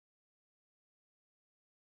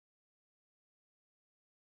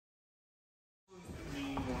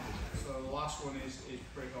last one is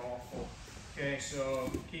pretty awful. Okay, so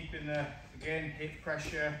keeping the, again, hip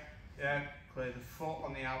pressure, yeah, clear the foot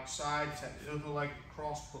on the outside, take the other leg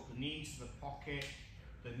across, put the knee to the pocket,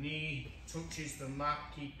 the knee touches the mat,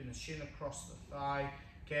 keeping the shin across the thigh.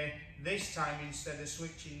 Okay, this time instead of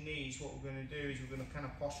switching knees, what we're going to do is we're going to kind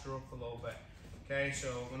of posture up a little bit. Okay, so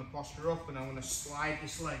I'm going to posture up and I'm going to slide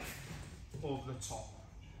this leg over the top.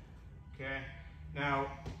 Okay, now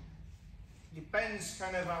depends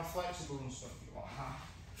kind of how flexible and stuff you are.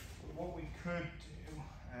 What we could do,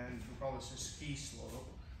 and we call this a ski slope,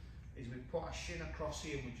 is we put our shin across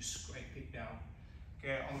here and we just scrape it down.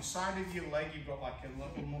 Okay, on the side of your leg you've got like a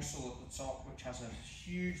little muscle at the top which has a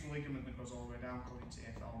huge ligament that goes all the way down called the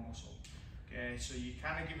AFL muscle. Okay, so you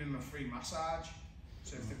kind of give him a free massage.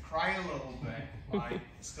 So if they cry a little bit, like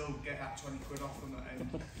still get that 20 quid off them at the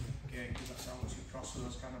end. Okay, because that's how much it costs for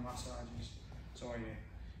those kind of massages. So yeah.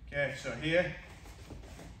 Okay, so here,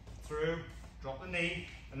 through, drop the knee,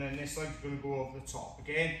 and then this leg's going to go over the top.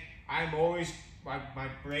 Again, I'm always, my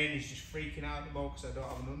brain is just freaking out at the moment because I don't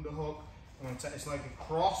have an underhook. I'm going to take this leg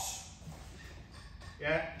across,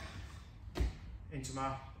 yeah, into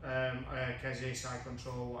my Keze side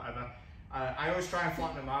control, whatever. I always try and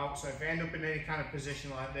flatten them out, so if I end up in any kind of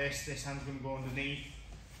position like this hand's going to go underneath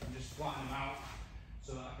and just flatten them out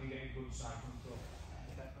so that I can get a good side control.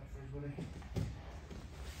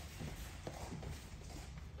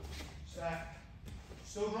 Step.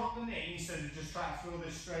 Still drop the knee instead of just trying to throw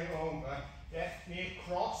this straight over. Yeah, knee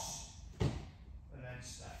across and then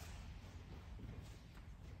step.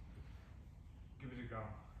 Give it a go.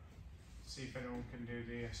 See if anyone can do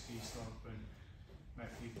the ski slope and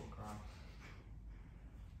make people cry.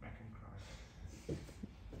 Make them cry.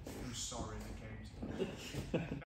 I'm sorry they came to me.